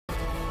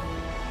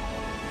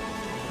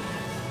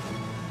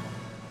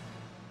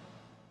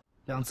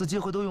2次机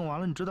会都用完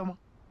了，你知道吗？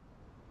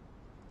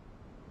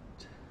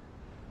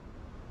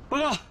报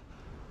告，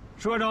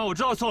士官长，我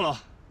知道错了，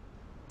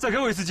再给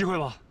我一次机会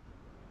吧。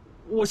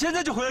我现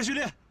在就回来训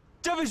练，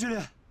加倍训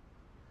练。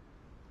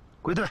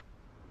归队。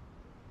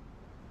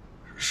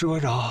士官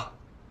长。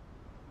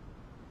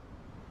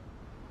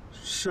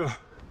是。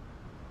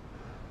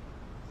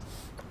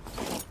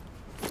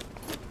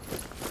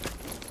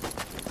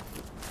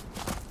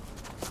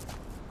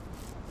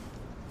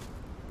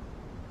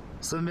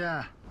孙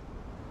膑。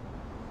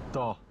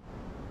到。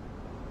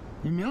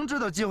你明知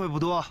道机会不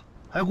多，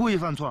还故意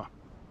犯错，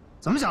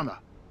怎么想的？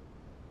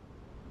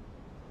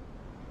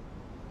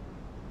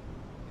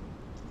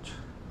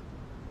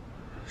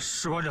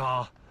士官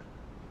长，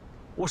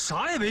我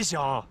啥也没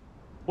想，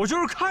我就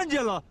是看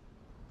见了，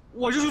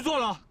我就去做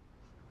了。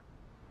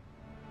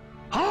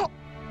好，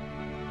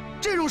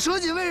这种舍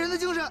己为人的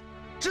精神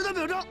值得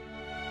表彰。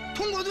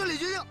通过队里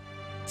决定，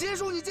结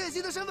束你见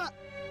习的身份，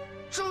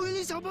授予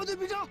你小炮队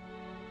臂章。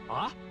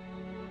啊？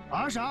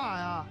啊啥啊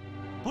呀？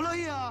不乐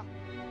意啊？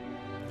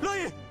乐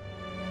意。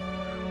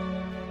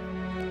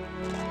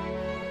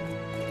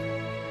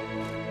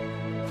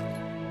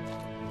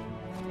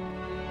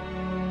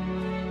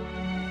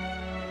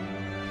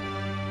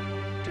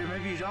这枚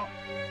臂章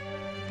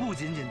不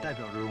仅仅代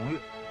表着荣誉，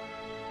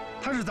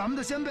它是咱们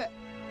的先辈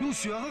用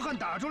血和汗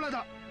打出来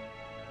的。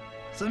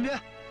孙膑，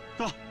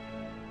到。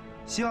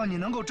希望你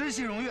能够珍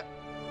惜荣誉，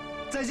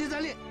再接再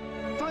厉，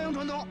发扬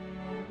传统。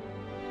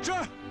是，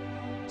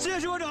谢谢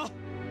士官长。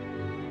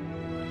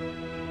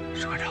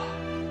士官长，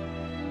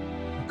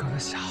你刚才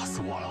吓死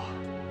我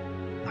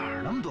了。哪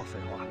儿那么多废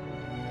话？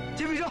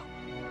接臂章。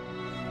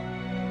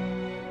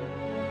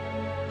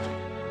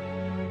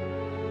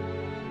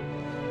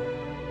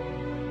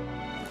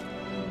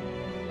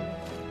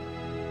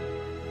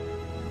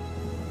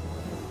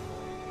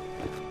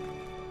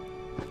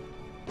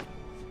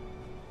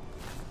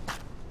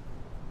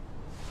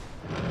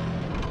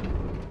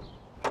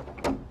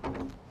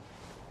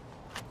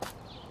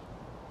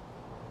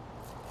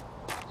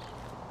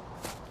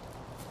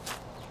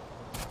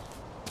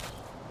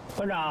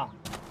班长，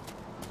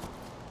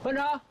班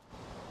长，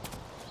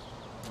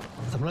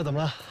怎么了？怎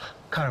么了？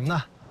看什么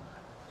呢？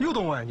又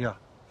动我眼睛。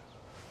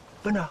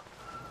班长，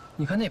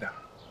你看那边。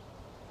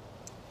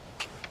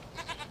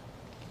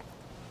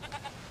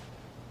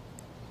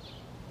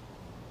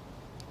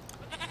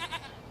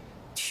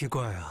奇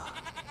怪啊，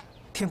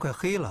天快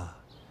黑了，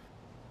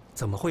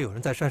怎么会有人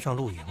在山上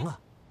露营啊？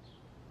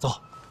走，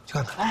去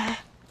看看。哎，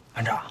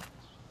班长，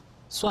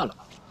算了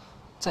吧。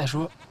再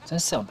说咱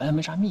饲养班还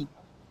没啥秘密。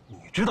你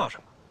知道什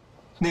么？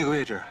那个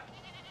位置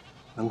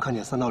能看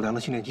见3道梁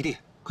的训练基地，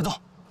快走！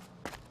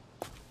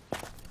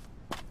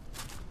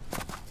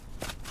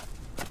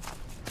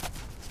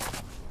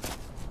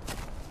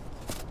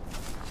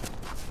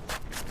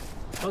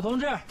老同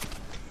志，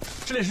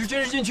这里是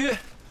军事禁区，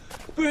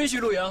不允许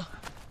露营。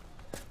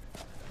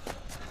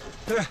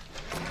对，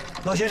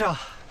老先生，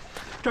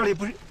这里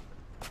不是。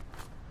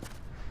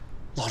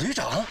老旅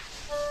长，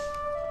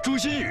朱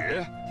新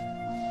宇，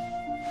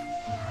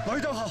老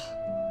旅长好。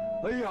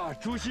哎呀，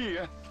朱新宇。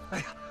哎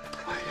呀，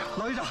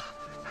老旅长，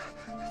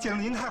见了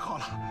您太好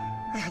了。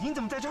哎呀，您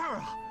怎么在这儿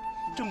啊？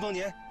这么多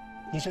年，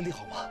您身体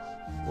好吗？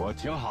我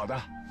挺好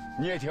的，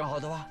你也挺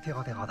好的吧？挺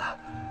好，挺好的。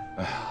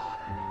哎呀，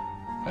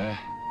哎，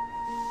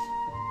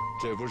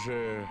这不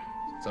是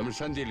咱们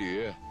山地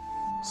旅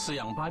饲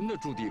养班的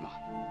驻地吗？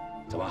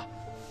怎么，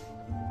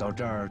到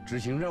这儿执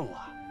行任务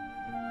啊？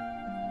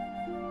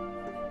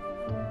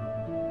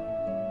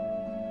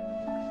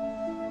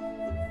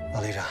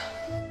老旅长，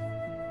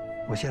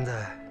我现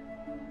在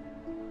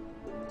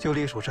就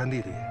隶属山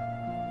地旅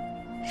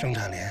生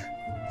产连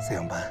饲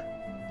养班。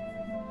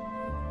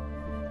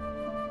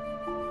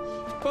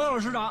报告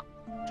师长，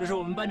这是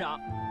我们班长，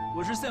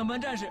我是饲养班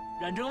战士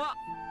冉正旺。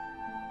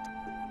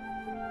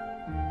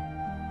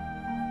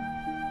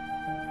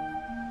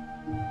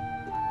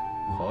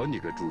好你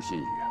个朱新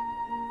宇，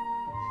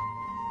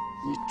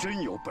你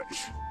真有本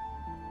事，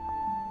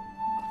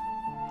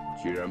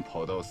居然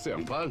跑到饲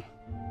养班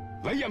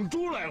来养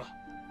猪来了。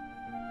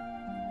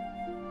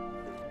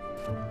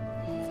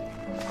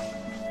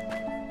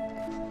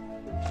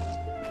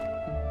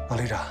老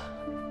旅长，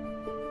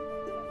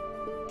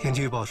天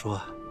气预报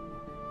说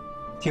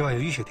今晚有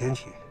雨雪天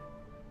气，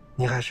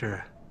您还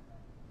是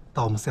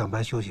到我们饲养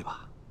班休息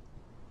吧。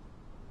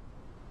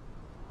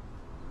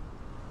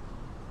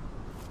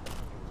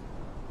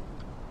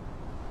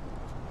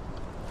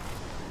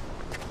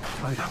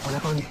老旅长，我来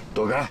帮你。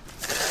躲开！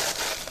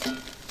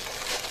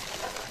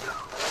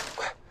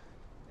快，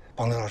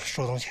帮刘老师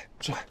收东西。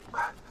是。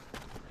快，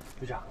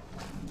旅长，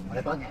我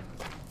来帮你。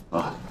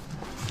啊。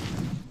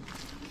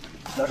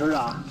老首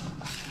长，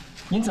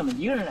您怎么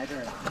一个人来这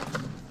儿了？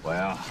我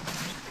呀，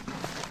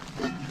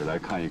是来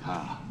看一看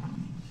啊，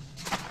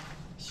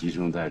牺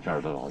牲在这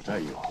儿的老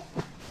战友。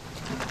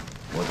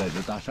我在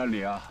这大山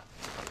里啊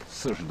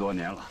，40多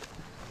年了，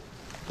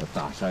这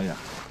大山呀，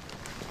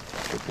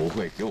是不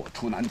会给我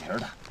出难题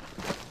的。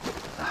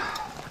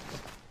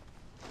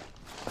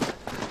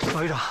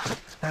老旅长，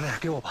来，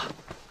给我吧。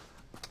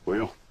不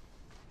用。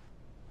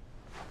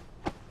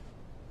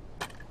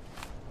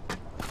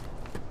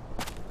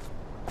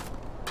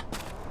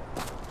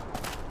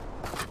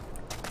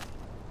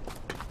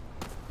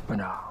班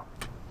长，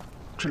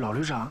这老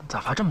旅长咋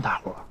发这么大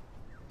火？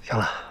行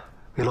了，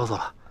别啰嗦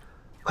了，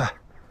快，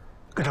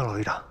跟上老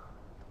旅长。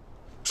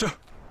是。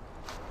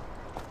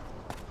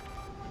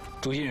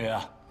朱新仁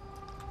啊，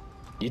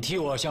你替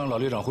我向老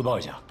旅长汇报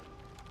一下，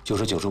就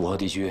说95号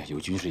地区有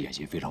军事演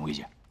习，非常危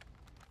险，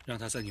让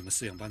他在你们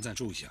饲养班暂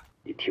住一下。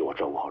你替我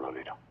照顾好老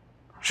旅长。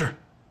是，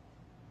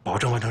保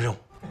证完成任务。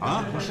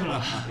啊，是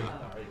了。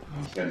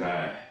现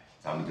在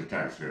咱们的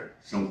战士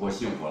生活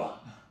幸福了，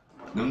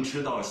能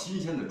吃到新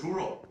鲜的猪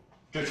肉，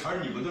这全是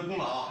你们的功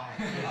劳啊！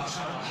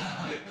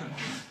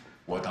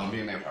我当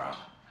兵那会儿啊，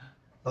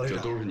这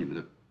都是你们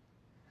的。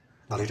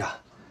老旅长，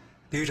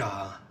旅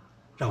长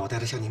让我带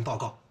他向您报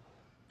告，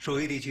受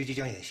A 地区即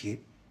将演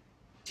习，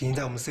请您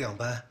在我们饲养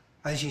班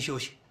安心休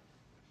息，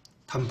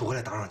他们不会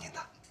来打扰您的。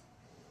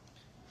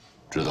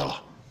知道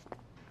了。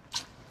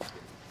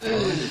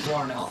多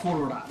少那呼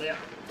噜打的呀，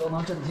都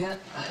能震天。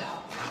哎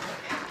呀，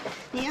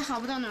你也好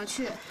不到哪儿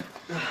去，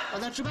我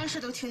到值班室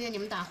都听见你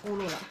们打呼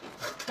噜了。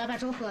来把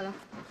粥喝了。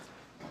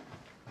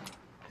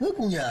那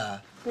龚姐，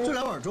就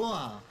2碗粥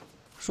啊？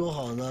说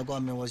好的挂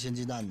面窝鲜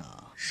鸡蛋呢？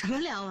什么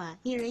2碗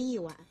，1人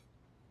1碗。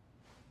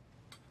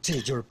这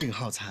就是病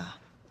号餐啊！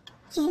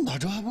怎么打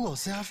粥还不够我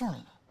塞牙缝了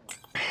呢？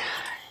哎呀，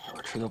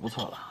我吃的不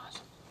错了，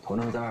头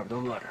那在外边都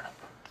饿着呢。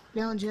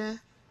梁永军，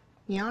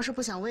你要是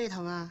不想胃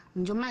疼啊，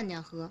你就慢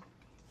点喝。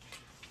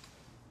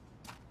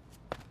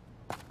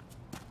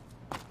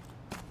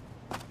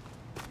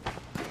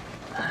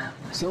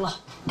行了，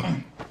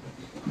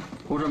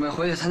我准备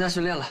回去参加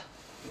训练了，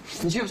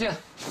你去不去？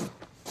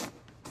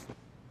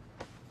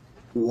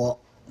我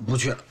不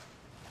去，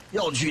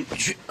要去你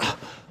去，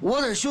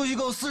我得休息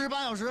够48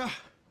小时。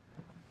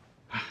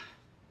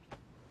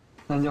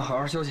那你就好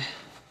好休息，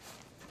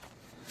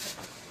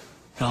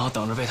然后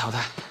等着被淘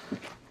汰。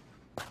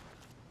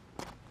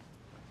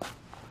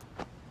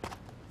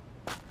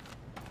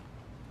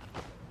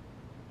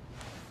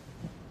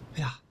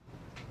哎呀，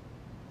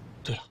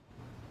对了，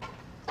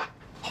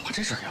我把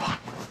这事儿给忘了。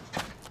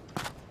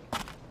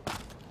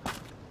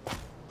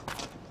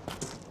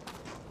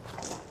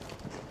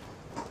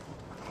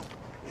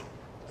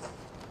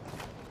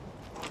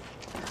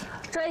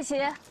周一奇，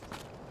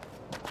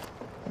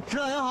指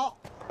导员好。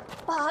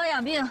不好好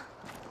养病，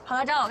跑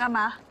来找我干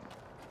嘛？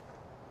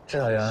指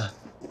导员，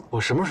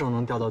我什么时候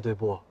能调到队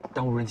部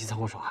当无人机操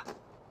控手啊？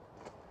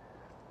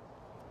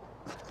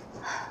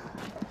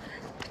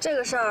这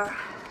个事儿，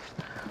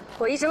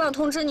我一直忘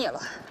通知你了。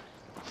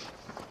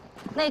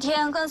那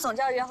天跟总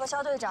教员和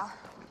肖队长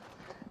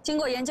经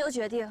过研究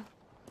决定，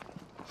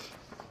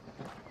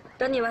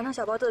等你完成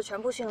小包队的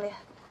全部训练，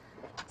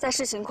再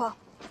视情况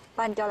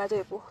把你调来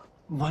队部。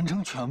完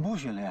成全部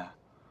训练，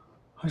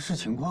还视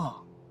情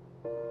况？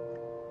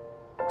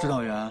指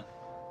导员，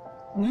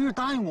您是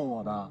答应过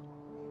我的。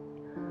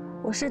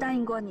我是答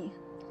应过你，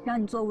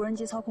让你做无人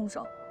机操控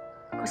手，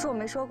可是我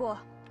没说过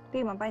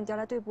立马把你调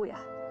来队部呀。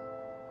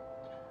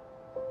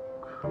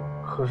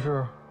可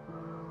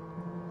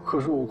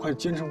是我快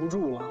坚持不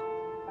住了。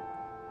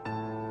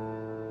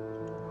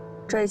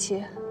周一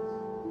奇，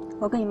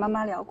我跟你妈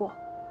妈聊过，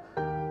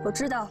我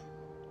知道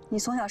你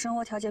从小生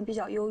活条件比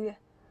较优越，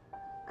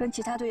跟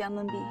其他队员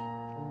们比，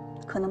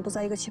可能不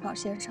在一个起跑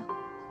线上。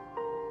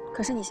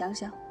可是你想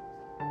想，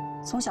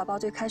从小包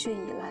队开训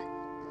以来，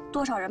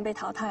多少人被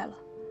淘汰了，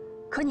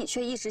可你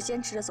却一直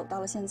坚持着走到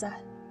了现在，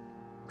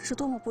这是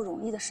多么不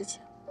容易的事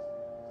情。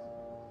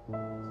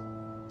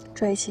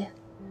周一奇，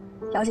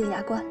咬紧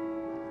牙关，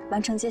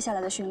完成接下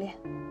来的训练，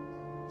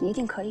你一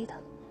定可以的。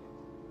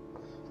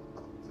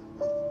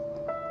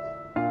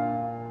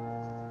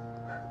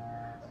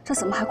这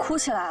怎么还哭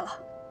起来了？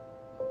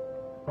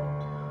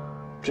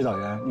指导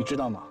员，你知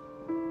道吗？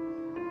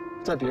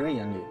在别人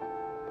眼里，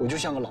我就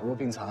像个老弱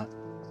病残，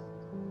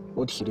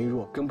我体力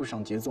弱，跟不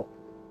上节奏，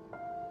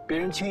别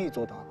人轻易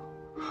做到了，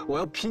我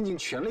要拼尽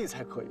全力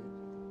才可以。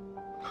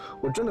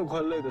我真的快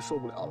累得受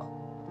不了了。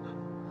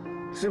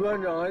值班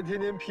长还天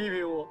天批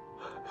评我，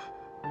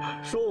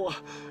说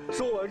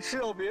我吃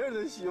掉别人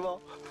的希望，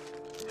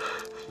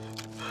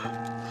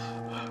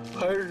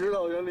还是指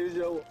导员理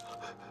解我。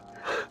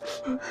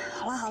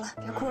好了，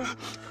别哭了。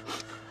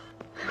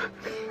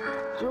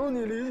只有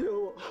你理解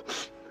我。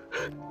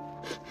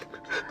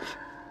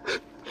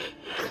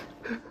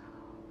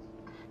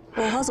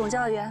我和总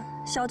教员、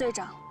肖队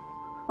长，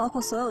包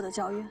括所有的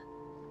教员，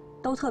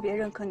都特别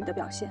认可你的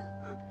表现。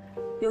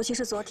尤其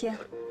是昨天，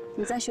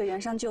你在雪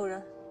原上救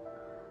人，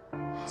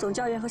总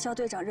教员和肖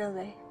队长认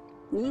为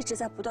你一直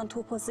在不断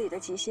突破自己的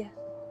极限。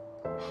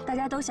大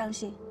家都相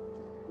信，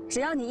只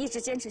要你一直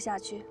坚持下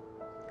去，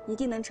一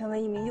定能成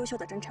为一名优秀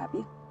的侦察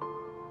兵。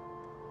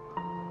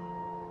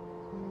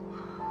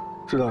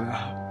指导员，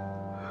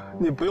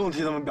你不用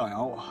替他们表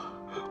扬我，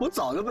我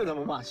早就被他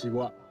们骂习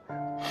惯了。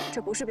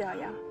这不是表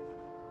扬，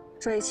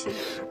周一奇，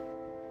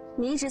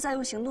你一直在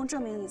用行动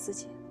证明你自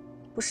己，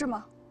不是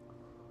吗？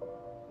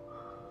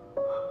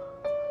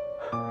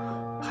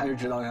还是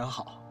指导员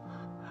好，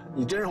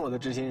你真是我的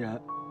知心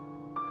人。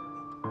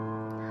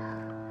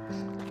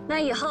那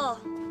以后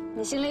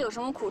你心里有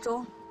什么苦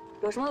衷，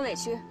有什么委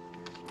屈，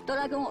都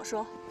来跟我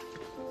说。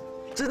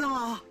真的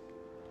吗？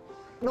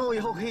那我以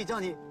后可以叫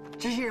你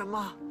知心人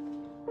吗？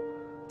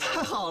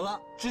太好了，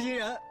知心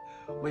人，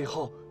我以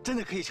后真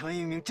的可以成为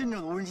一名真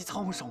正的无人机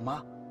操控手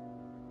吗？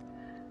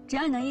只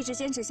要你能一直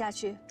坚持下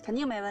去，肯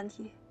定没问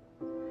题。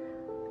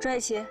周瑞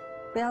奇，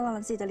不要忘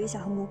了自己的理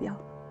想和目标，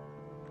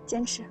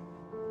坚持。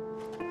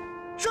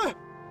是。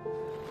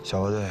小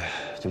河队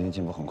最近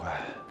进步很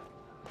快，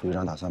旅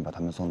长打算把他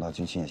们送到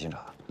军训演现场，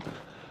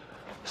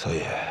所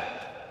以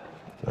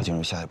要进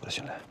入下一步的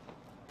训练。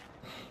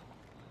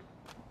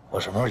我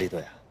什么时候离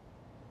队啊？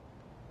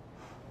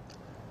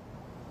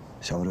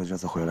小河队这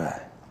次回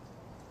来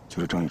就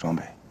是整理装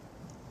备，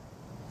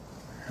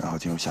然后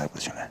进入下一步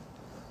的训练。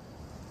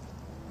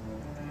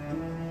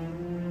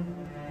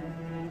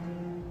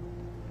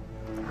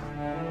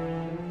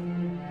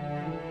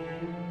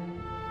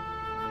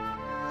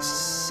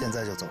现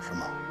在就走是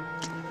吗？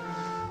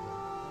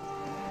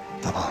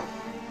大鹏，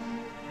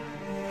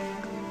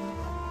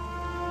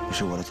你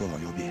是我的左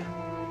膀右臂，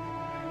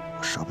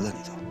我舍不得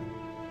你走。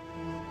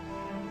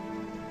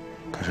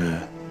可是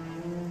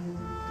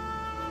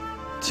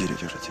纪律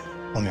就是纪律。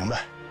我明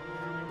白。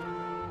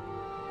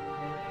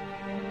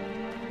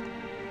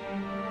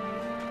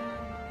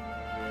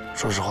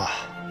说实话，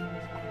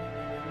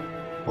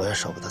我也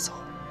舍不得走，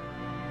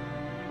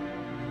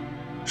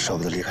舍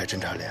不得离开侦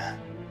察连，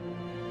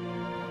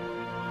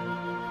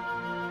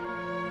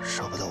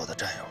舍不得我的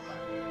战友们。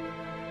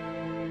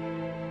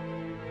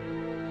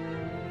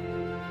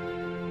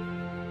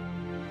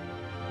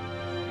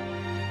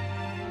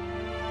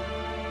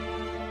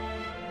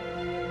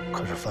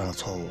可是犯了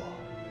错误，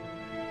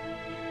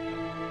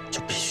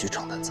就必须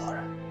承担责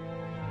任。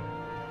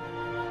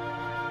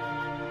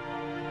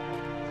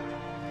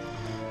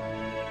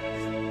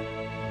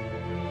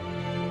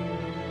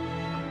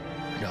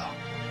队长，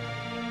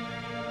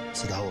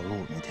自打我入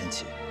伍那天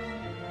起，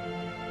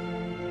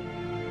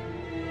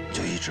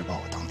就一直把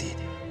我当弟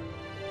弟，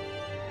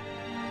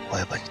我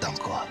也把你当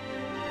哥。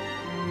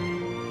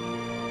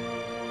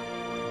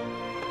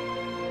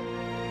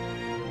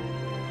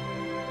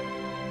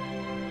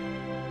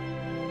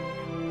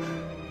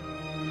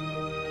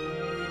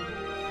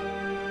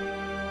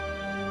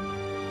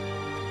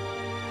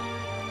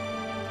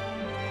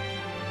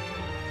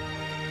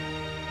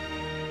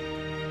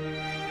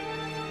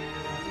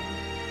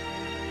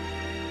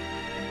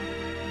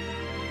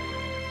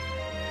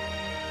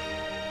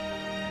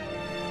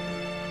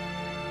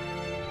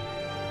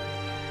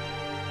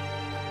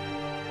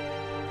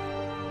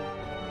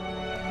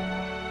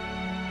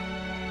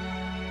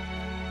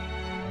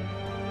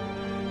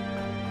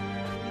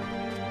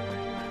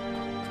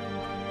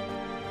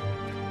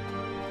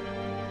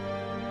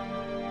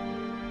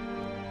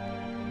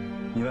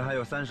你们还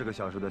有30个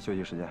小时的休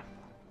息时间。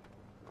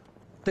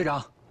队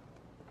长，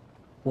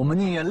我们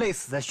宁愿累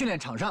死在训练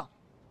场上，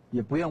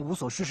也不愿无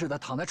所事事地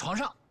躺在床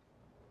上。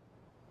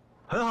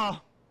很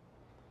好，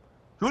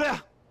如练。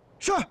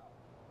是。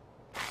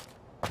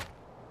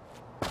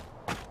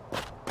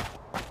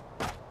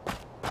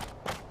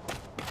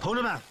同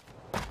志们，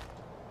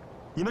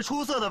你们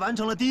出色地完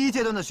成了第1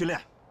阶段的训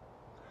练，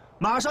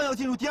马上要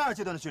进入第2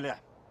阶段的训练。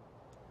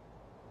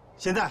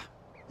现在，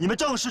你们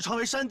正式成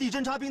为山地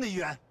侦察兵的一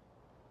员。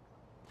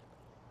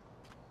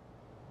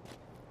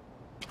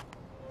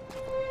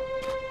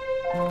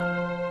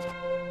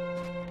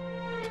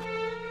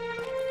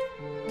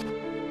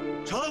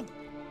呈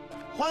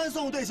欢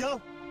送队形，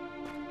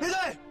列队，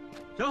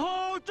向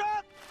后站，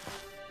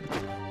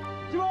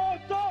向后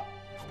走，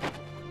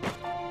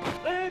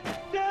立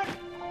定，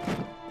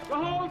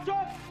向后站。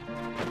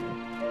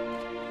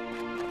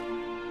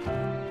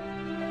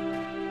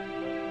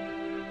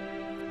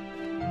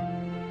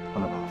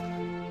黄大鹏，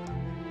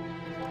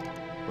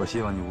我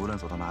希望你无论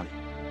走到哪里，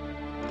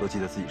都记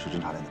得自己是侦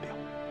察连的兵。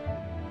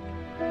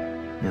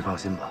您放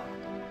心吧，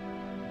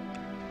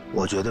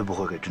我绝对不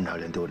会给侦察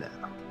连丢脸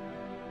的。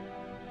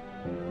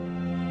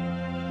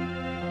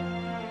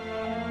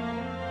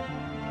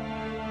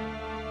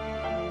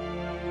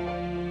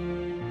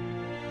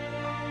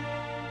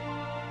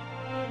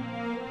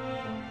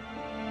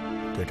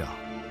队长，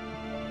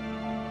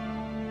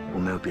我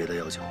没有别的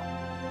要求，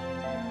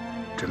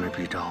这枚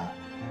臂章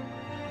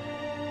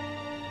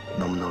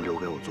能不能留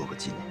给我做个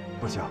纪念？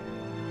不行，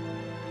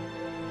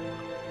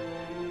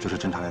这是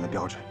侦察连的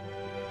标志，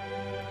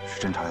是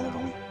侦察连的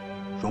荣誉，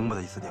容不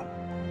得一丝玷污。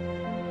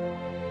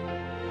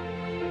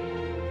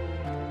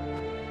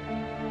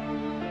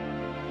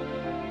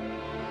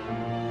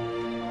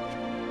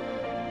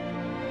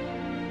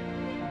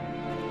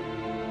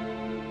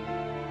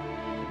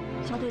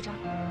肖队长，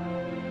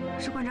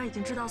士官长已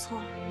经知道错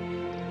了，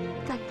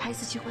再给他一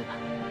次机会吧。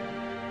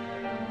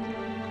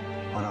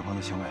黄大鹏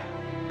的行为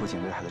不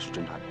仅危害的是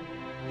侦察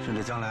连，甚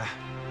至将来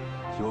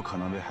有可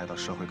能危害到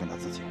社会跟他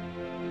自己。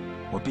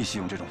我必须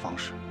用这种方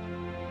式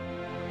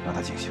让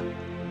他警醒。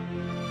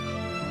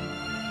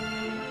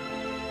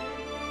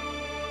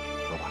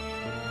走吧。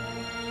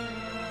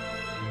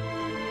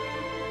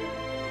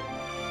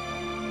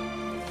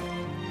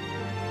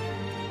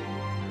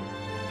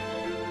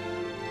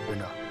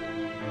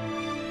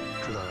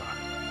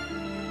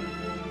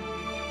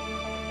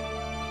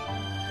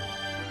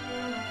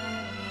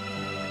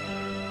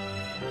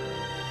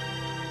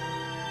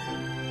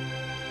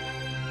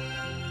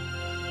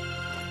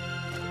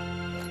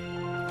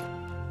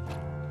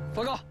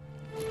报告。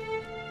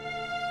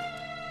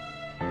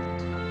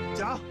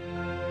讲。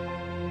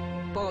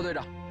报告队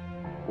长，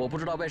我不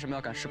知道为什么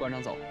要赶士官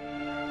长走，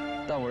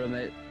但我认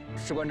为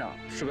士官长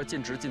是个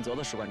尽职尽责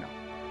的士官长，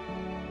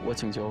我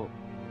请求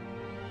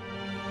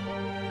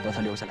把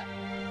他留下来。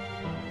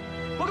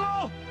报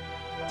告。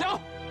讲。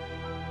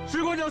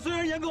士官长虽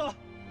然严格，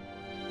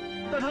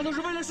但他都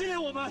是为了训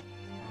练我们。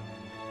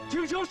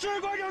请求士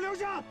官长留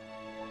下。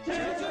请求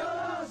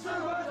士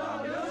官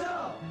长留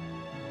下。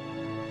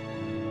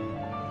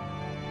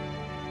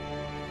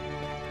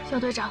小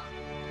队长，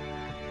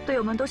队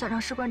友们都想让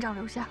士官长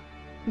留下，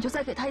你就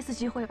再给他一次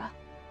机会吧，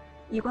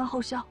以观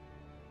后效。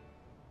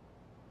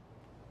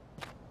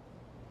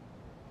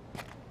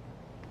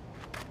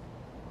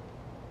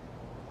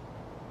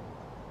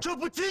这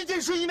不仅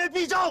仅是一枚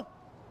臂章，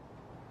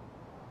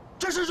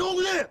这是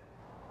荣誉，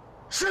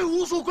是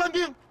无数官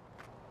兵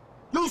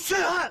用血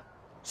汗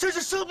甚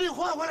至生命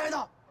换回来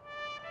的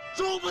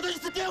荣不得一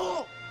次玷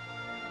污。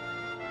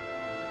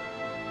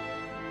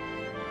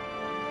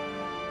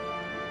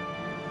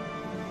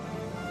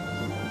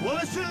我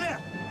们训练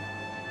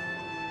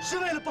是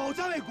为了保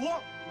家卫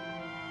国，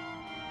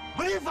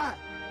违反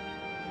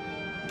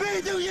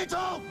必定严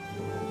惩。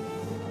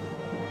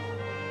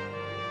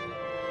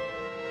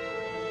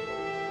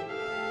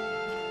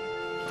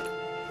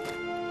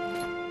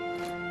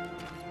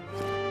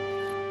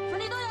全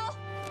体队友，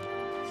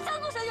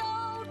向左向右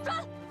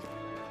转，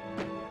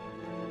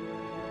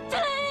敬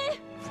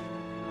礼。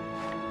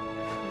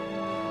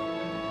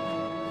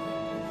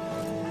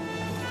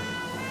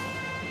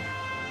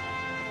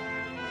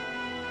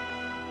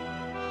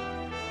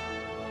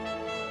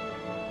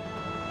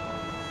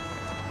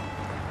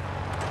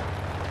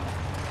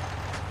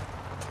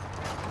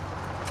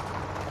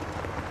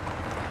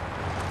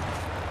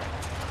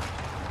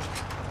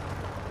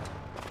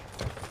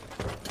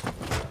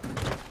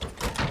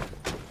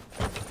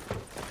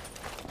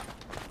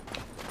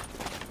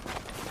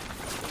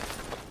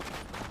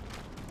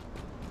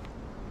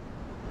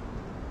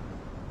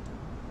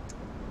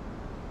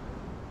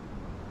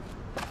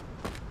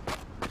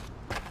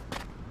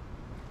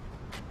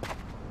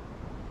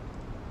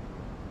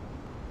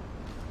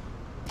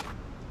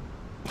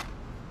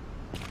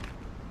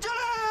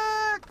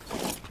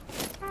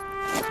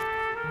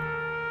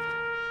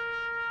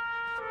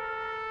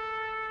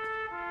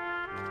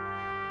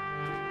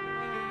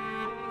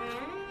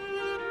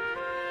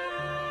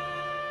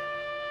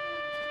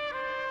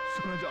士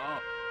官长，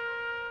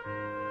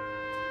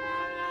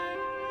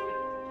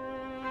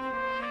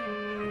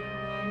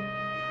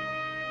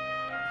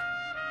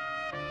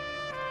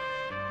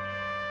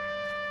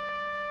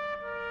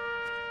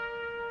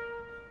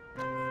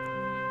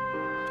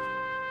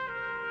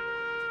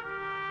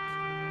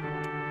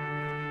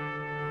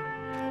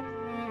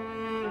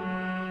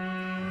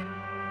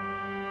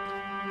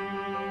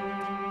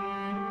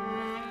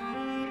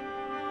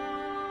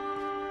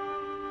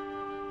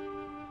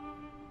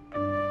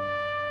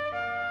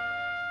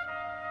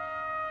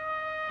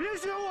别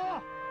学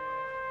我！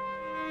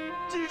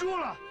记住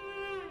了，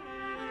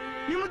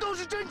你们都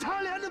是侦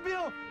察连的兵。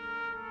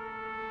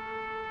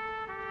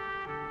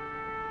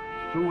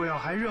如果要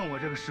还认我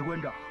这个士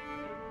官长，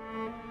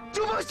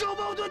就把小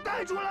豹队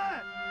带出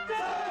来。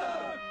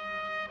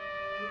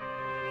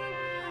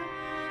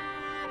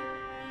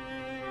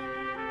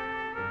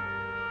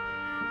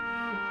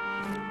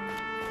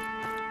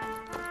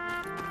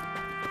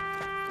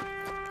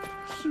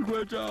士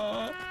官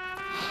长。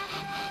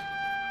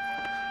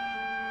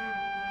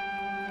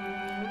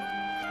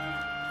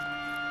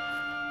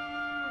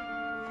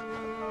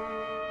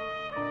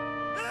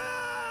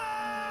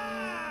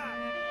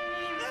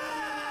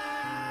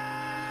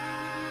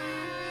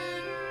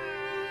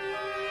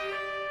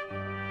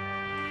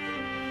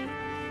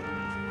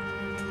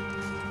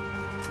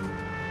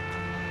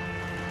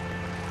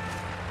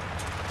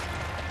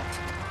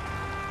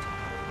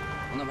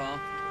王大鹏，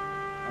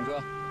上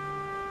车，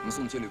我们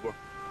送你去旅部。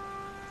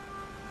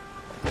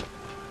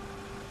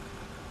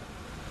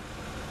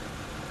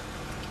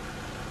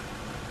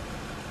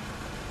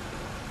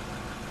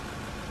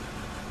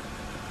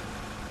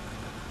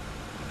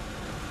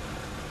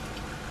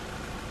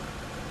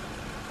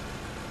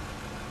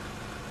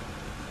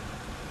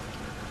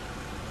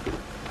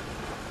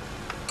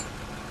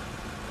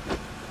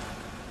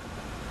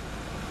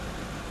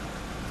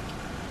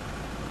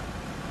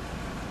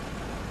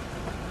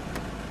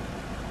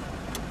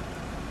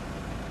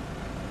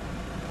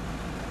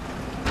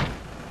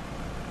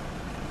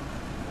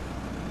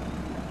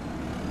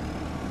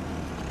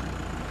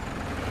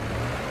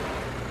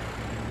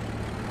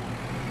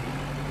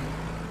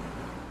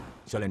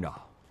肖连长，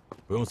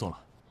不用送了，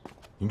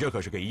您这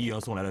可是给一营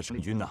送来的生力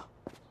军呐，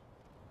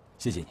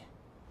谢谢你。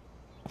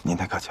您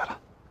太客气了。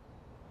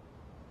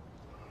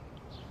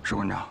士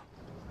官长，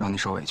让你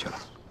受委屈了。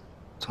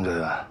总教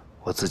员，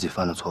我自己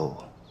犯的错误，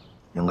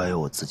应该由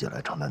我自己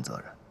来承担责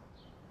任。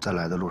在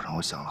来的路上，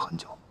我想了很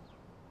久。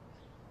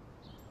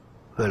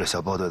为了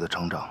小豹队的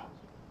成长，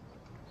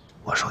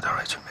我受点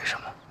委屈没什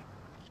么。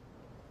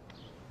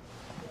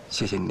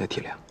谢谢你的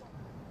体谅。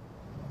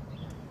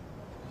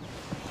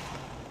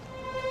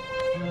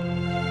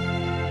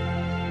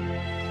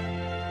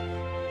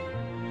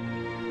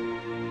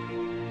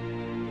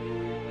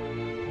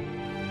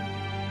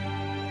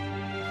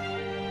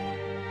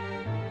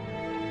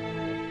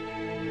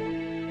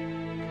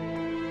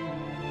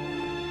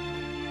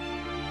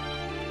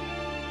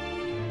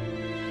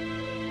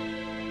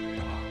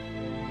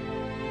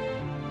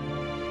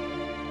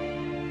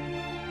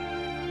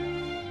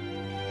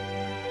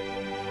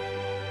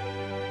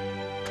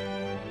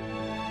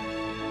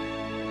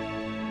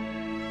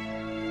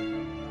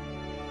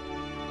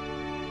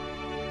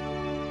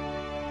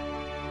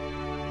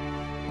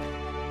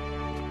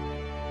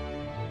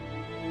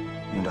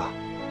营长，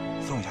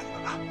送一下你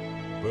们吧。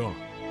不用了，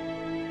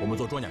我们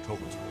坐装甲车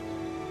回去。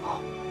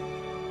好。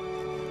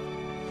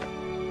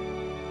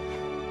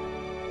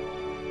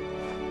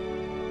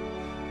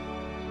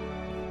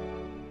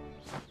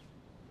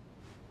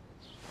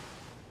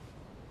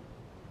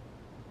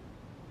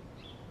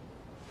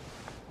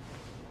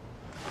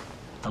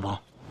大鹏，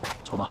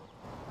走吧。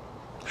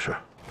是。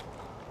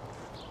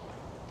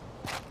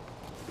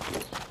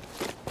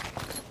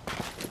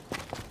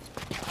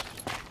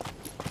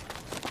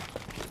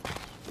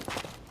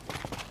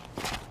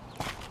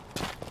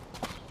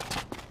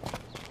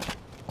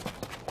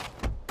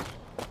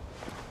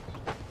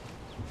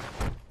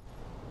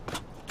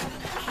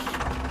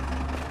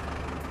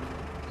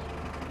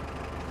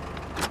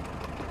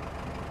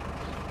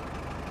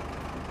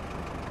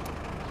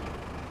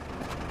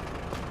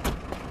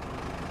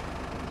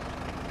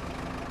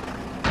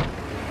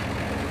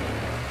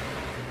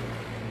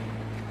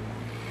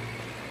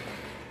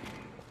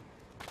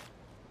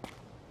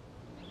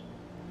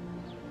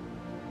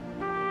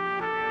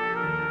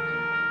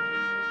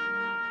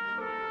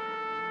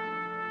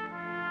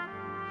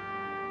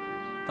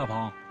大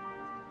鹏，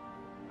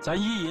咱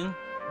一营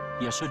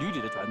也是旅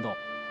里的传统，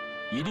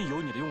一定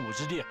有你的用武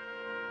之地。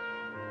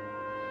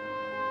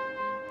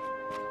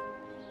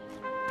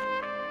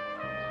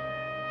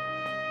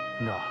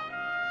营长，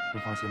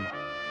您放心吧。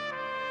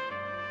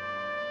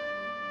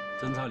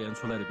侦察连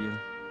出来的兵，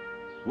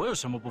我有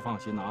什么不放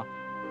心的啊？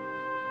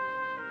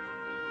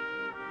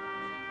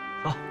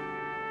走。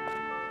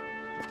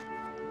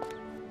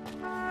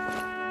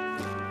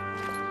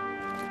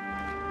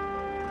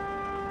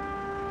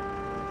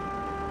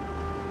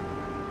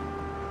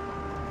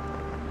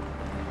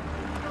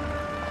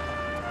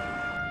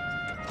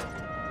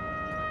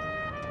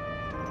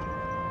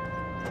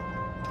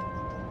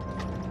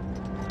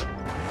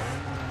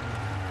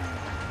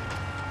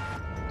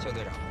肖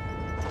队长，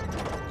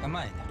开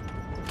慢一点。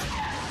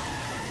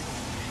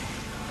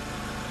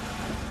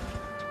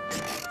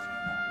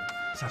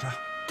下车，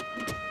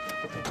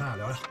咱俩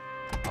聊聊。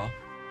好。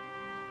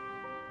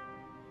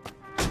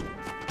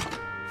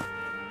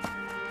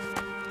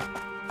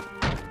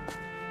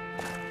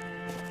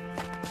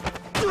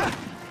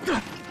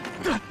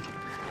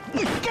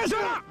你干什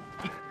么？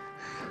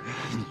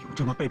你用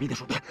这么卑鄙的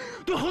手段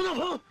对黄大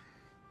鹏？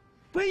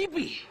卑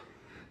鄙！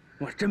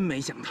我真没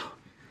想到。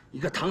一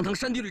个堂堂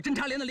山地旅侦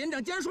察连的连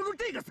长竟然说出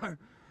这个词儿！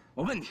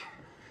我问你，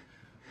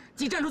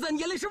寄战术在你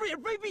眼里是不是也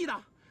是卑鄙的？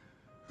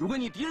如果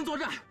你敌人作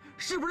战，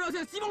是不是要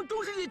像西方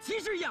中世纪的骑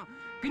士一样，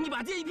给你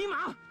把剑一匹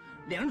马，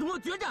两人通过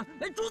决战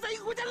来主宰一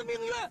个国家的命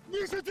运？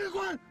你是军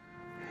官，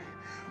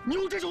你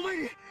用这种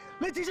威力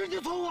来解释你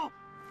的错误。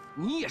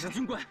你也是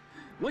军官，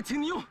我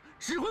请你用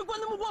指挥官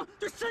的目光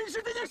去审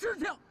视这件事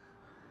情。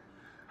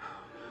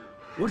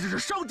我只是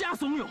稍加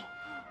怂恿，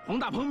黄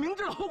大鹏明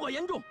知道后果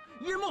严重，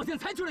依然冒险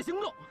采取了行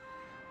动。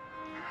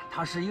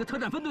他是一个特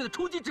战分队的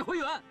初级指挥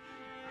员，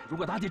如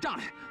果打起仗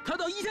来，他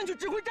到一线去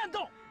指挥战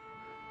斗。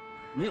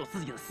没有自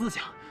己的思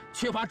想，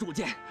缺乏主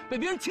见，被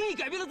别人轻易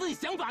改变了自己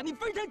想法。你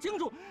非常清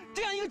楚，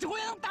这样一个指挥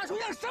员能打出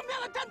样什么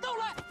样的战斗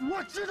来？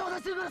我知道他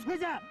性格的缺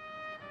陷，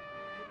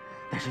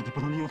但是你不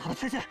能利用他的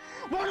缺陷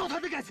玩弄他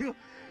的感情。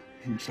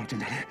你知道侦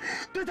察连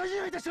对他意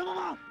味着什么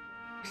吗？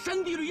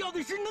山地旅要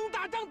的是能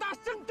打仗、打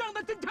胜仗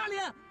的侦察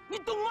连，你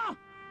懂吗？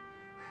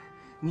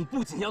你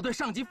不仅要对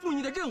上级赋予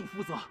你的任务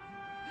负责。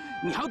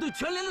你还要对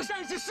全连的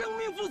战士生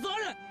命负责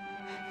任！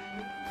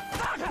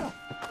撒开！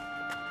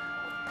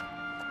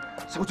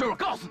小军，我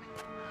告诉你，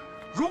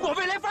如果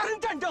未来发生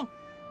战争，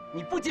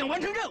你不仅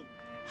完成任务，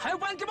还要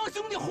把这帮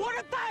兄弟活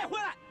着带回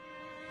来，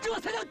这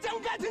才叫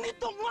讲感情，你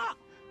懂吗？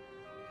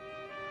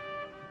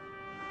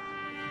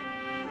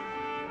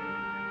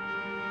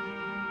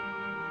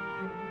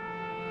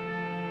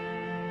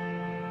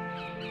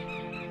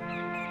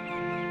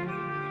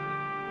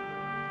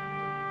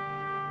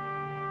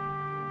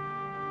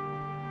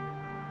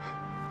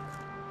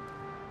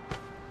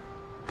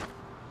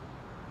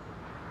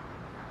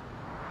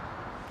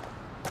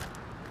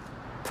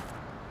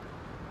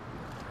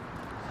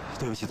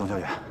对不起，总教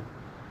员，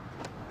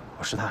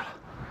我失态了。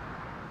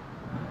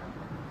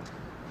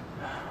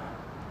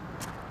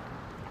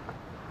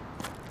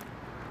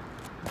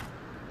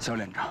肖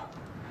连长，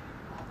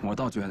我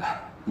倒觉得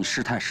你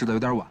失态失得有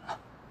点晚了，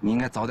你应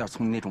该早点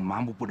从你那种麻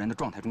木不仁的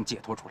状态中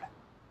解脱出来。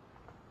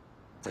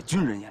在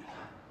军人眼里，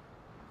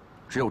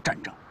只有战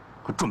争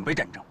和准备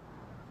战争，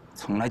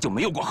从来就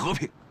没有过和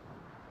平。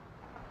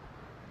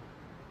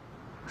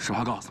实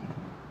话告诉你，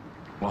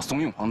我怂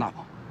恿黄大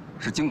鹏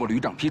是经过旅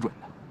长批准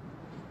的，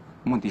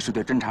目的是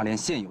对侦察连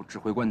现有指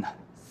挥官的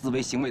思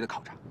维行为的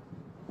考察。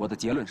我的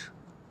结论是，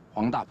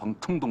黄大鹏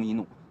冲动易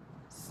怒，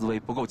思维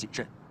不够谨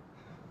慎，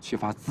缺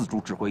乏自主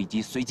指挥以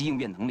及随机应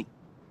变能力。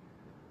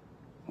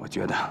我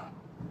觉得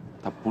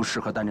他不适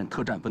合担任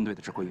特战分队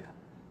的指挥员，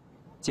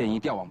建议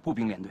调往步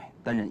兵连队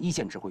担任一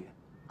线指挥员，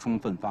充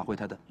分发挥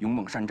他的勇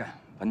猛善战、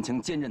顽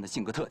强坚韧的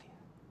性格特点。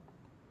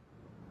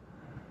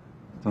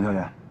总教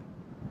员，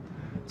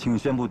请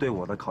宣布对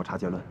我的考察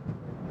结论。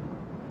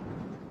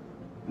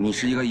你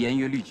是一个严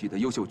约律矩的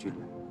优秀军人，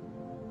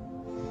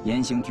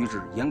言行举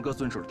止严格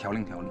遵守条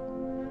令条例，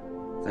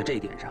在这一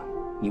点上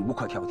你无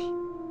可挑剔。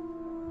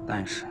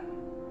但是，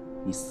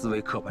你思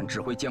维刻板，指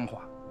挥僵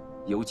化，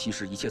尤其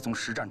是一切从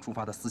实战出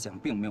发的思想，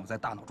并没有在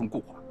大脑中固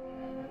化。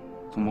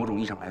从某种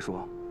意义上来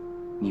说，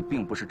你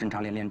并不是侦察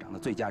连连长的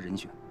最佳人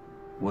选。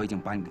我已经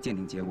把你的鉴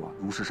定结果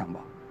如实上报，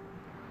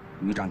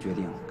旅长决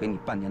定给你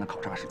半年的考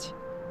察时期，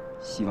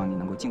希望你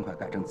能够尽快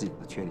改正自己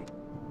的缺点。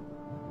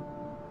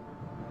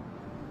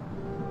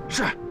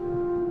是。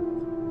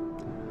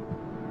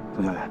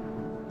总教员，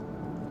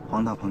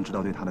黄大鹏知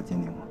道对他的鉴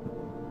定吗？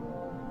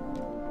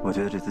我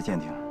觉得这次鉴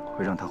定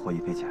会让他获益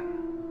匪浅，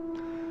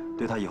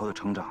对他以后的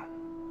成长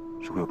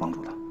是会有帮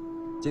助的。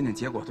鉴定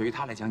结果对于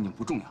他来讲已经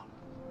不重要了。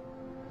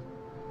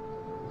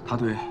他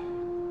对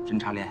侦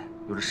察连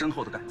有着深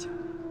厚的感情，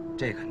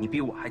这个你比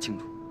我还清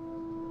楚。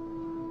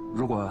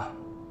如果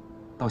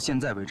到现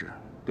在为止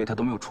对他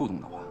都没有触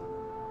动的话，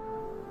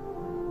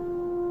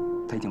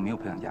他已经没有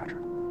培养价值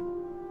了。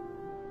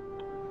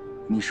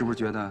你是不是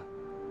觉得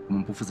我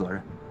们不负责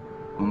任？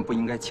我们不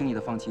应该轻易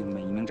地放弃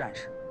每一名战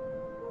士？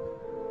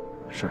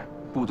是。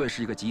部队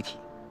是一个集体，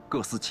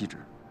各司其职。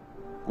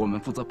我们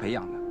负责培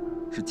养的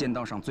是剑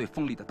道上最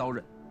锋利的刀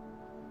刃，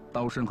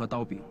刀身和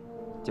刀柄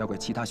交给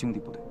其他兄弟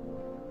部队。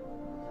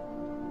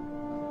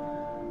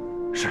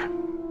是。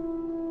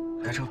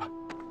开车吧。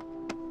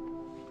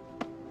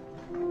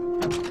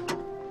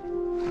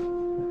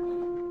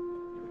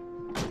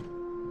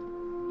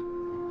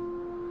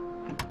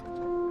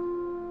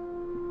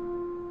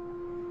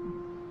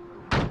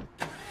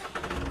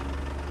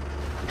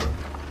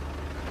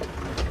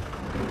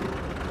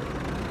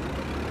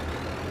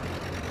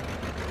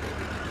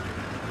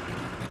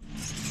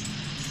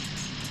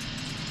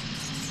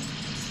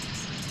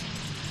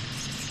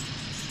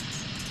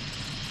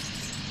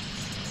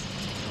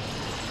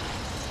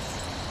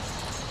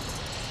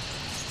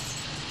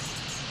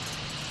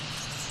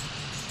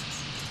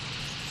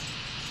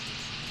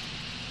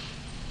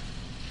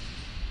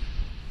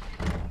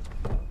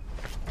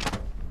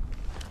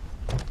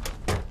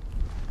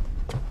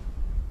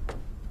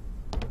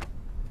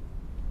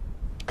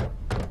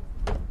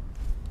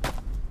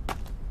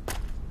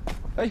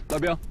哎，老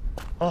兵，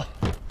哦，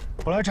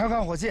我来查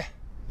看火器，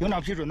营长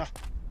批准的。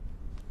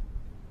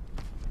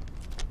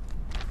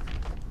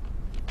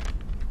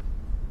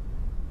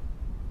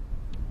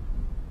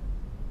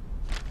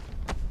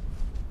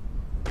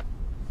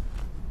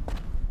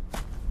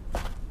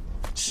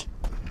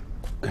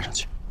跟上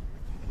去。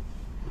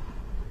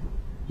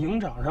营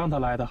长让他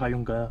来的，还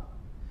用跟啊？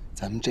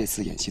咱们这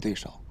次演习对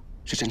手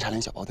是侦察连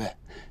小包队，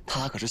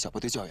他可是小部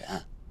队教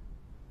员，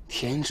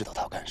天知道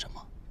他要干什么。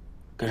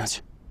跟上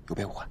去，有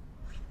备无患。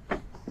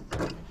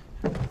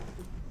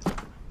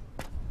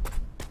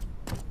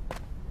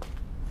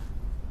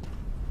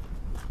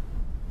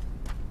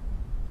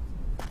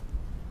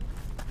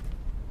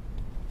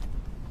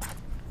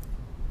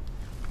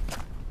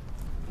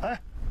哎，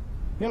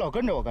你老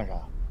跟着我干啥？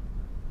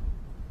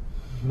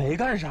没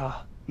干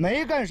啥，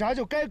没干啥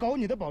就该搞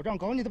你的保障，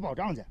搞你的保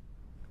障去。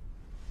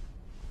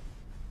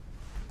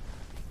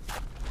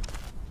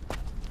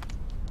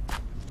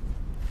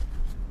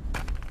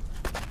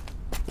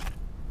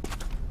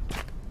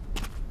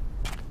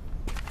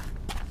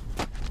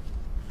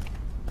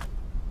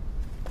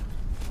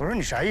我说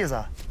你啥意思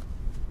啊？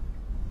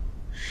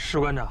士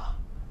官长，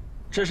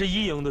这是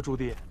一营的驻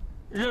地，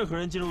任何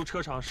人进入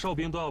车厂，哨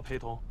兵都要陪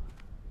同。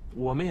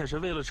我们也是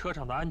为了车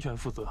厂的安全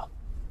负责。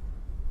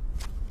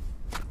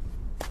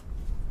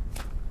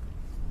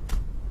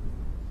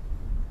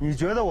你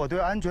觉得我对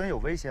安全有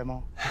威胁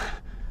吗？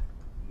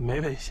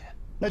没威胁。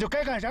那就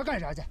该干啥干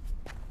啥去。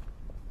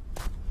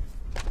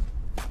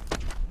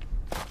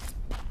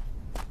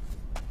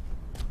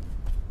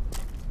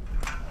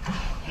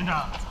连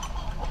长，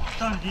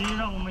上级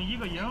让我们一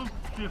个营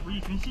对付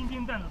一群新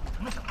兵蛋子组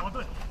成的小包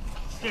队，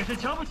这也是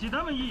瞧不起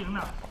他们一营呢。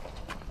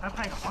还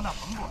派个黄大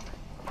鹏过来，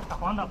他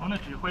黄大鹏的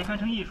指挥传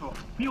承艺术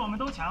比我们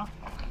都强，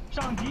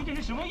上级这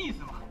是什么意思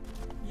嘛？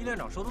一连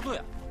长说的对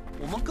啊，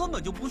我们根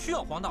本就不需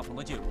要黄大鹏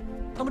的介入。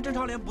他们侦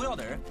察连不要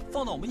的人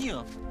放到我们一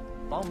营，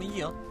把我们一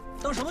营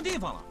当什么地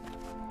方了？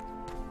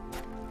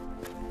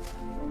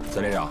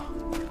司连长，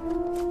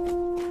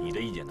你的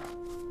意见呢？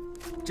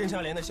侦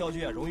察连的校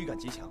军荣誉感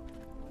极强，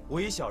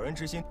我以小人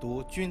之心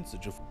度君子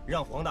之腹，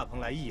让黄大鹏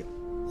来一营，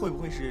会不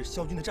会是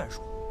校军的战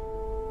术？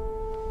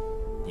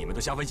你们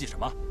都瞎分析什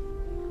么？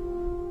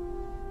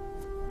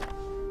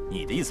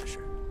你的意思是，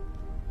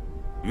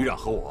旅长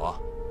和我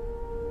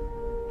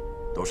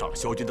都上了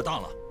萧军的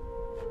当了。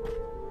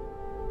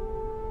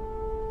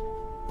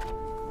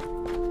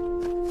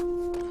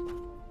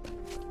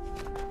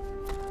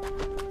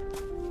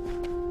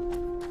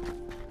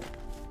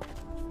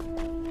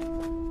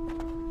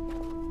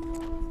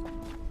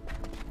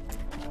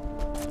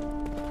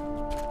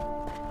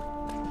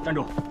站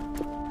住！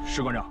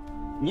士官长，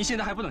您现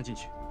在还不能进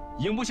去，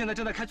营部现在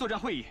正在开作战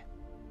会议。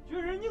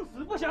军人宁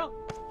死不降。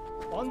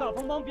黄大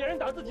鹏帮别人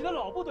打自己的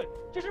老部队，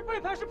这是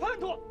背叛，是叛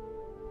徒。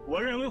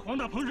我认为黄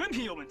大鹏人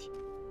品有问题。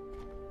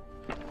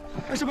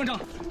士官长，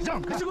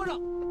让开！士官长，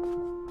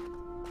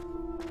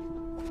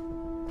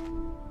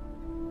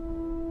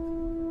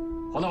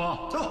黄大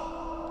鹏，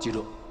走！记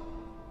住，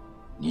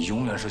你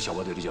永远是小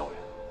部队的教员。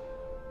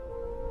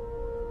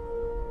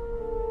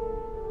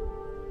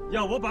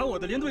要我把我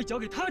的连队交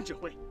给他指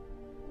挥，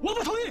我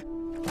不同意。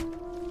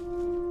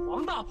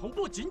黄大鹏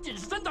不仅仅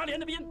是侦察连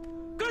的兵，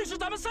更是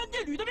咱们3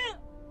电旅的兵。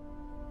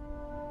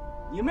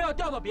你们要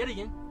调到别的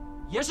营，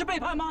也是背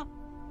叛吗？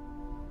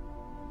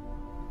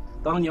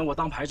当年我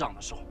当排长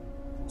的时候，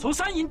从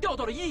3营调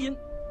到了1营，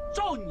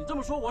照你这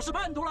么说，我是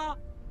叛徒了？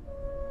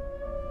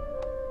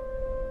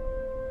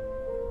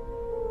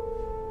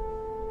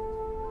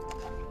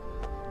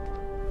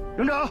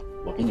营长，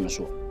我跟你们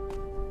说，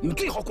你们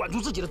最好管住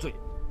自己的嘴。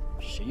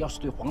谁要是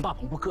对黄大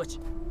鹏不客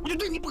气，我就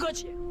对你不客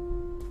气。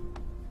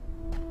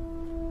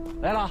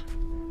来了，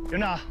营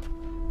长，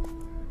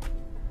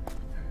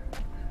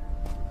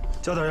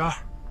教导员，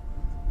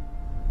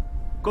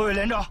各位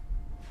连长，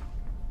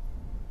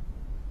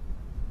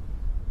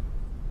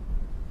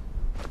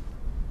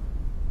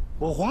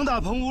我黄大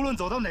鹏无论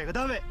走到哪个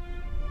单位，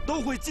都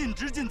会尽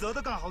职尽责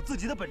地干好自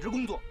己的本职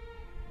工作。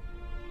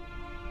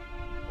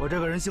我这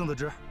个人性子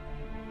直，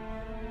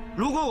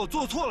如果我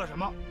做错了什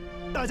么，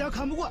大家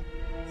看不惯，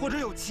或者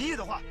有歧义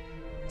的话，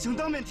请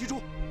当面提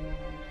出。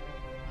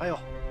还有，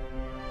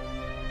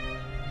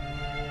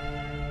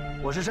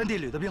我是山地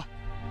旅的兵，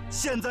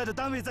现在的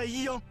单位在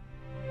1营。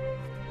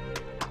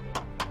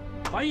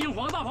欢迎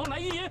黄大鹏来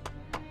1营，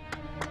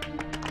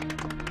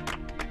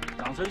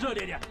掌声热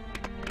烈点。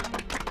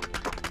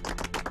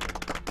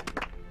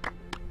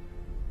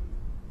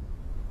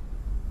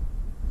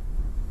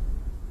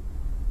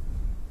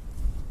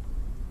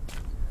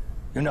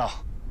营长，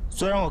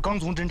虽然我刚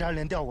从侦察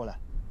连调过来，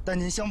但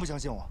您相不相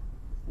信我？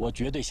我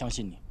绝对相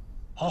信你。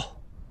好，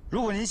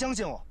如果您相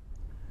信我，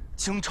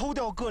请抽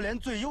调各连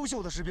最优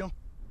秀的士兵，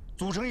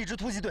组成一支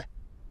突击队，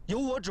由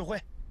我指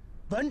挥，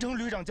完成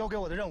旅长交给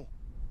我的任务。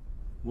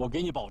我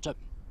给你保证，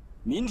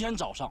明天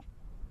早上，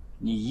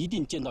你一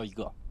定见到一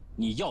个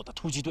你要的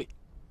突击队。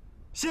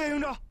谢谢营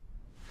长。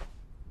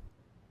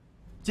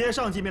接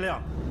上级命令，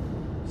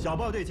小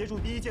豹队结束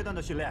第1阶段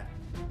的训练，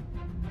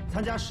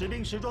参加实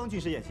兵实装军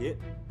事演习。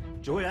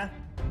指挥员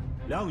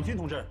梁永军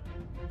同志。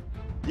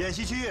演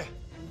习区域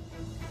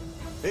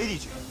A 地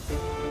区，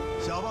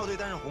小豹队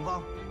担任红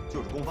方，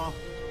就是攻方。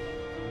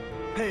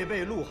配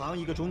备陆航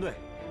1个中队，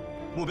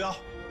目标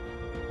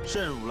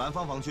渗入蓝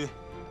方防区，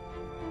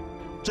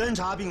侦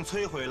察并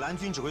摧毁蓝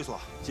军指挥所，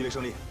即为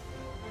胜利。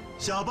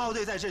小豹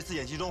队在这次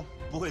演习中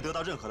不会得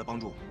到任何的帮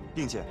助，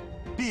并且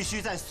必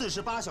须在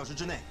48小时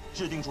之内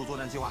制定出作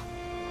战计划，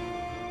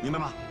明白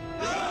吗？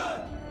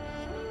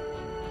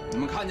你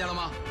们看见了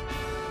吗？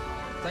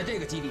在这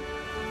个基地，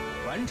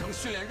完成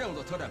训练任务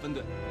的特战分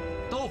队，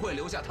都会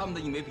留下他们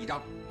的一枚臂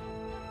章。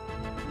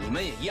你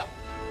们也一样。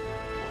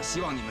我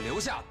希望你们留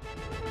下的，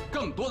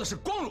更多的是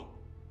光荣，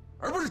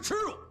而不是耻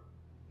辱。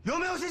有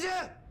没有信心？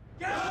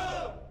有。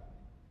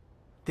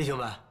弟兄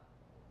们，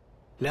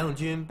梁永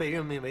军被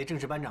任命为正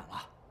式班长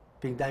了，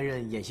并担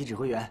任演习指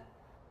挥员。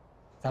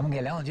咱们给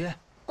梁永军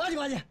呱唧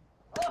呱唧。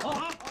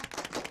好。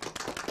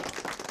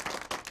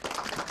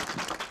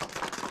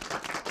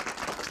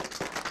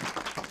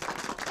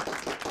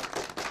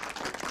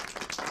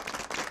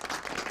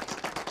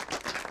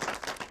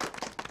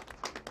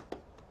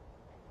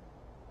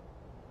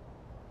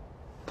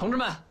同志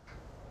们，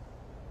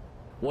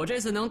我这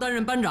次能担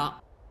任班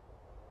长，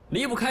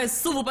离不开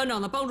司副班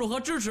长的帮助和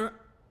支持。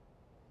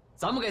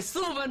咱们给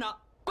司副班长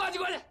呱唧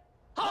呱唧！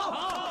好，好，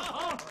好，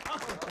好。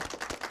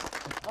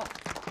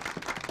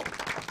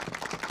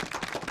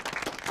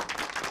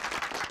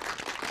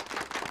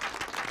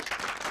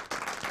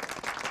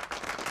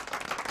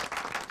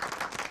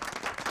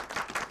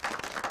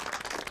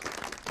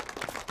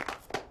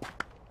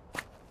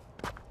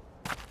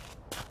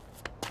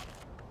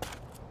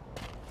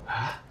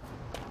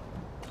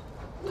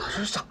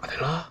这是咋的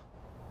了？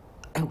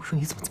哎，我说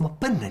你怎么这么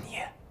笨呢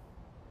你？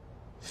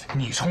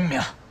你聪明，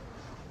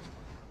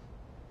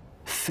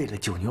费了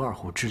9牛2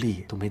虎之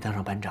力都没当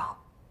上班长，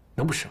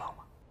能不失望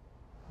吗？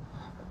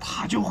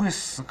他就会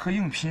死磕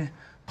硬拼，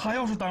他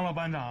要是当了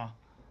班长，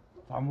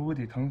咱们不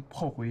得成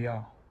炮灰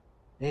呀？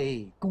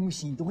哎，恭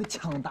喜你都会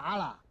抢答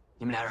了。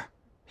你们俩人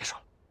别说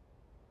了。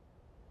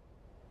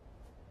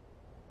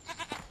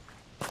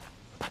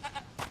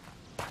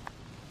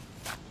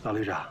老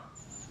旅长。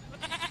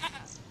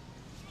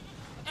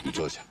你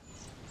坐下。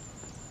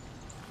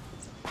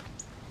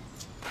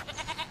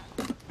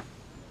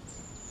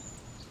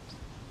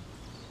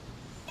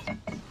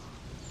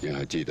您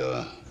还记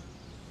得，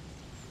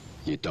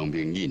你当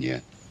兵1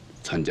年，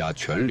参加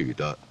全旅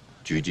的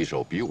狙击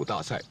手比武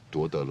大赛，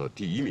夺得了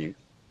第1名。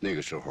那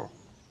个时候，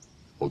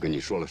我跟你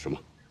说了什么？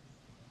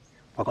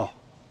报告。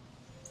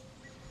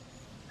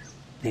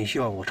你希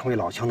望我成为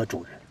老枪的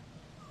主人，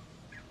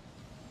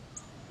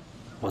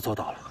我做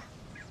到了。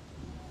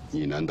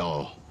你难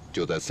道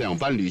就在饲养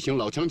班履行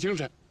老枪精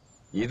神？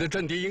你的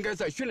阵地应该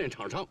在训练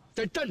场上，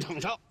在战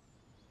场上。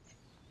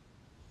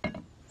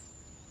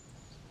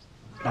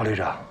老旅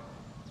长，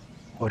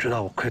我知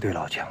道我愧对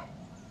老枪，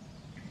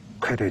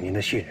愧对您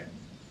的信任，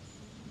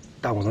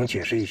但我能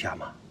解释一下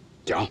吗？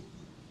讲。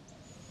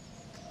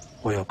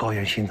我有高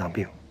原心脏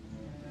病。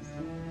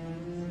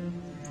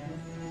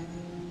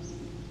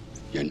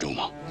严重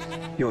吗？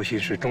右心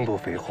室中度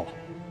肥厚。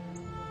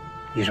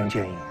医生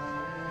建议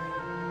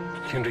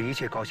停止一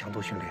切高强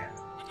度训练，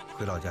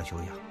回老家休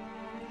养。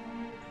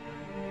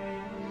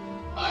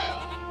哎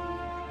呀，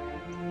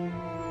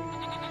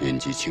年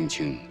纪轻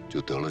轻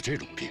就得了这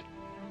种病，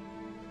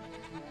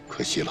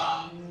可惜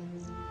了。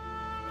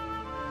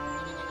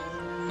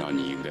那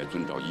你应该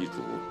遵照医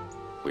嘱，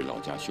回老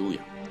家休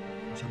养。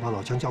想把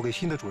老枪交给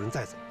新的主人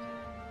再走。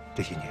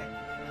这些年，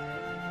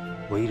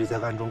我一直在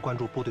暗中关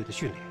注部队的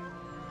训练，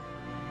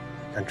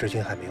但至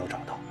今还没有找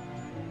到。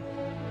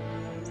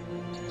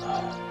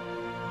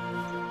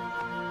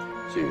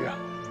新宇啊，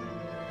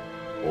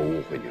我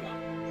误会你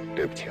了，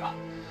对不起啊。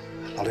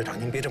老旅长，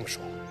您别这么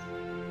说，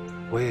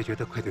我也觉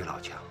得愧对老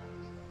枪。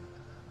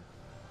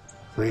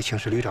所以请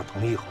示旅长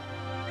同意后，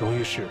荣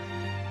誉室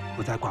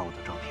不再挂我的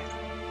照片。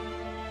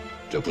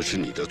这不是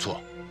你的错，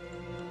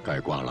该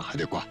挂了还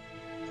得挂。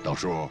到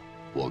时候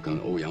我跟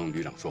欧阳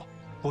旅长说。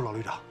不，老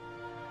旅长，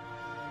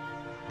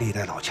历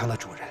代老枪的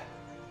主人，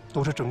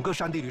都是整个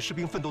山地旅士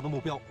兵奋斗的目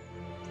标。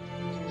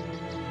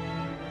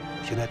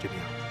现在这个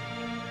样子，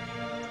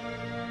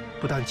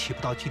不但起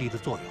不到激励的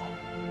作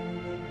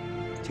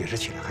用，解释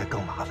起来还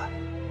更麻烦。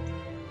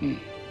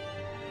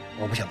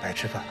我不想白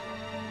吃饭，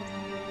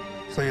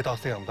所以到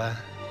饲养班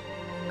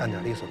干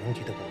点力所能及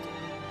的工作。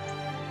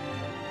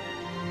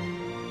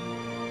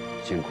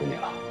辛苦你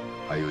了，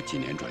还有几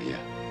年转业？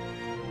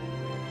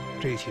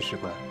这一期士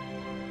官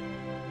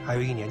还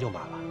有1年就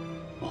满了。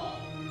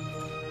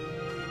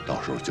到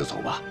时候就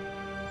走吧，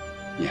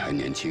你还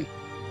年轻，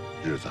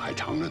日子还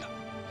长着呢，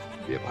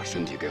别把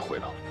身体给毁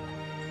了。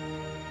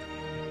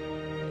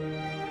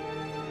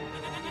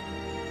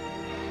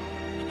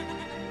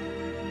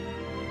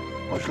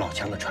我是老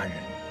枪的传人，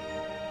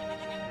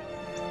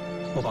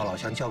我把老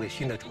枪交给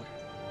新的主人，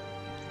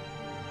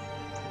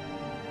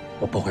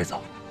我不会走。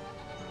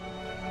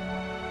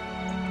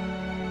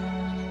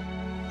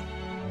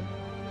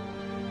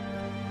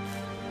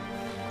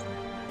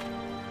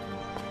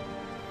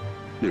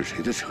那是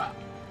谁的车？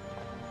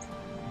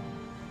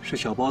是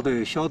小包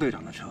队肖队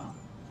长的车。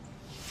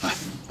哎，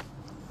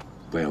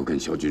不要跟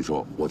小军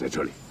说我在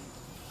这里。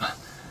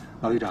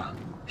老旅长，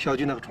肖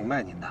军那个崇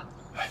拜您的。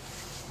哎，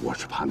我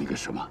是怕那个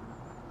什么，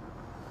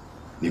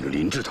那个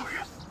林指导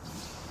员。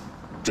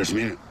这是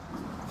命令。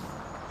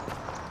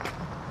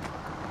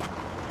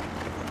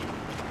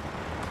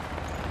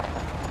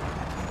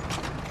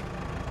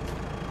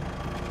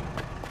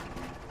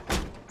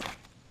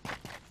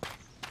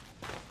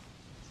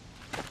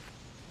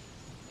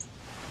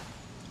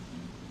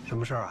什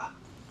么事儿啊？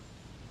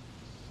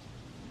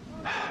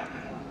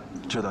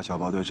知道小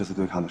包队这次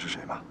对抗的是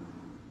谁吗？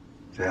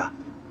谁啊？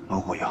猛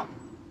虎营。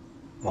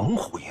猛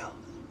虎营？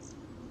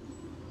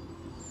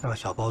让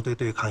小包队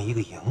对抗一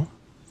个营，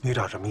旅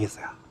长什么意思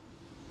呀？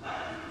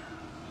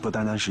不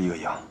单单是一个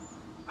营，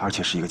而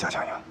且是一个加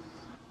强营，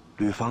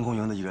旅防空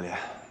营的一个连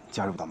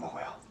加入到猛虎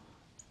营。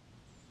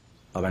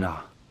老班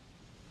长，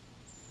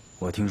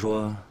我听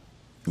说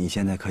你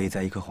现在可以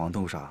在一颗黄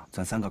豆上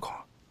钻3个孔。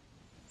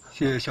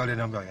谢谢肖连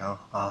长表扬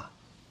啊！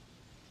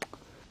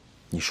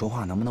你说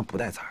话能不能不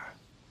带刺儿？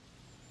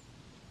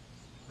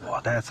我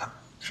带刺儿，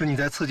是你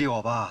在刺激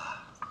我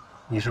吧？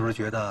你是不是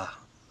觉得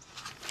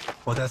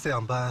我在饲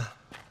养班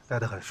待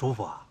得很舒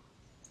服啊？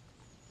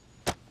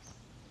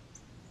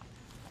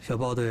小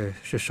包队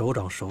是首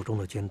长手中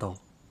的尖刀，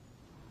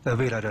在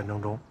未来战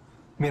争中，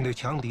面对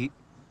强敌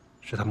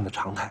是他们的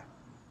常态。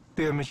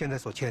队员们现在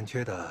所欠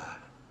缺的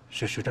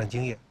是实战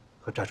经验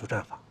和战术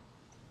战法。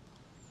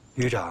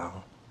旅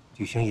长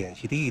举行演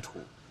习的意图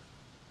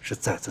是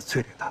再次淬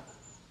炼他们。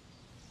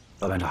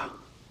老班长，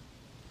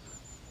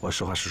我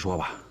实话实说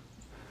吧，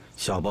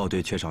小豹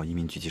队缺少1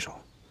名狙击手，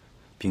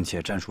并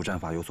且战术战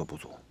法有所不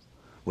足，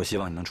我希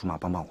望你能出马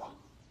帮帮我。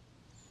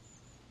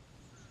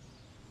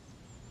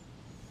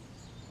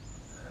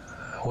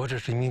我只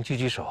是1名狙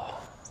击手，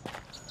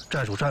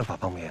战术战法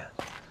方面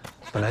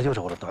本来就是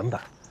我的短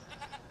板。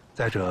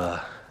再者，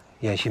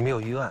演习没有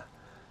预案，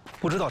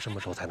不知道什么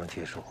时候才能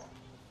结束。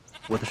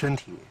我的身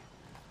体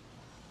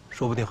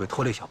说不定会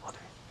拖累小包队。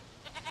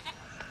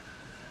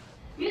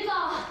于总，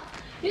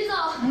于总，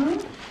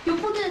有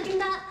布置的订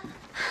单。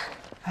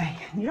哎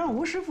呀，你让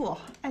吴师傅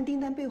按订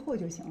单备货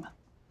就行了。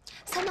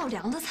3道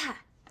凉的菜。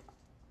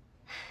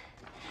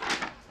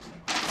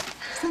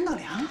3道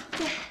凉？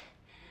对。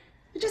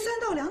这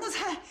3道凉的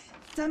菜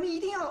咱们一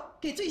定要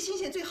给最新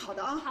鲜、最好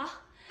的啊！好，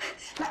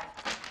来，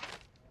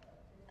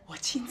我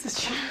亲自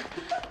去。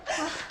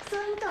好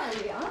，3到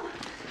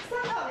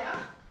2，3到2。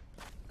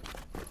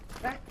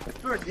哎，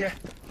瑞儿姐，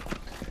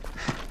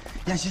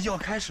演习就要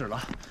开始了，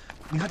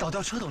你看导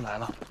调车都来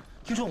了。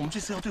听说我们这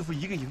次要对付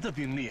1个营的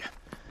兵力，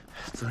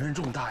责任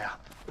重大呀。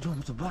这我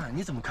们怎么办？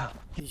你怎么看？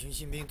一群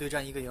新兵对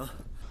战1个营，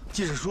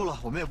即使输了，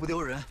我们也不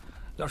丢人。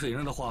要是赢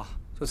了的话，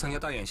就参加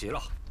大演习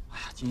了。哎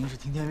呀，今天是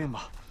听天命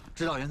吧？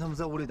指导员他们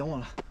在屋里等我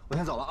了，我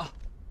先走了啊。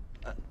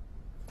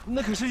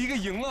那可是1个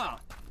营啊！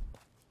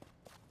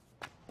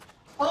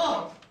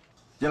哦，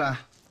进来。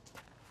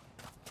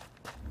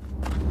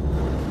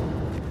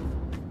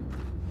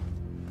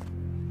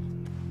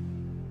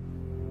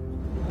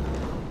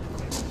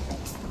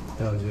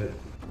两军，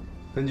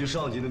根据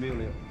上级的命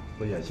令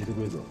和演习的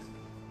规则，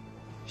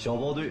小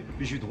包队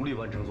必须独立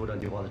完成作战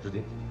计划的制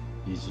定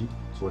以及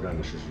作战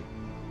的实施。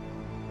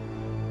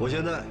我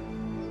现在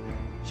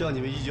向你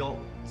们移交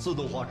自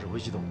动化指挥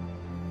系统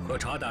和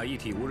察打一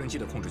体无人机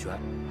的控制权。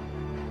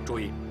注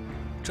意，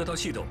这套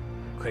系统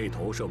可以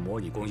投射模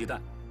拟攻击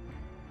弹，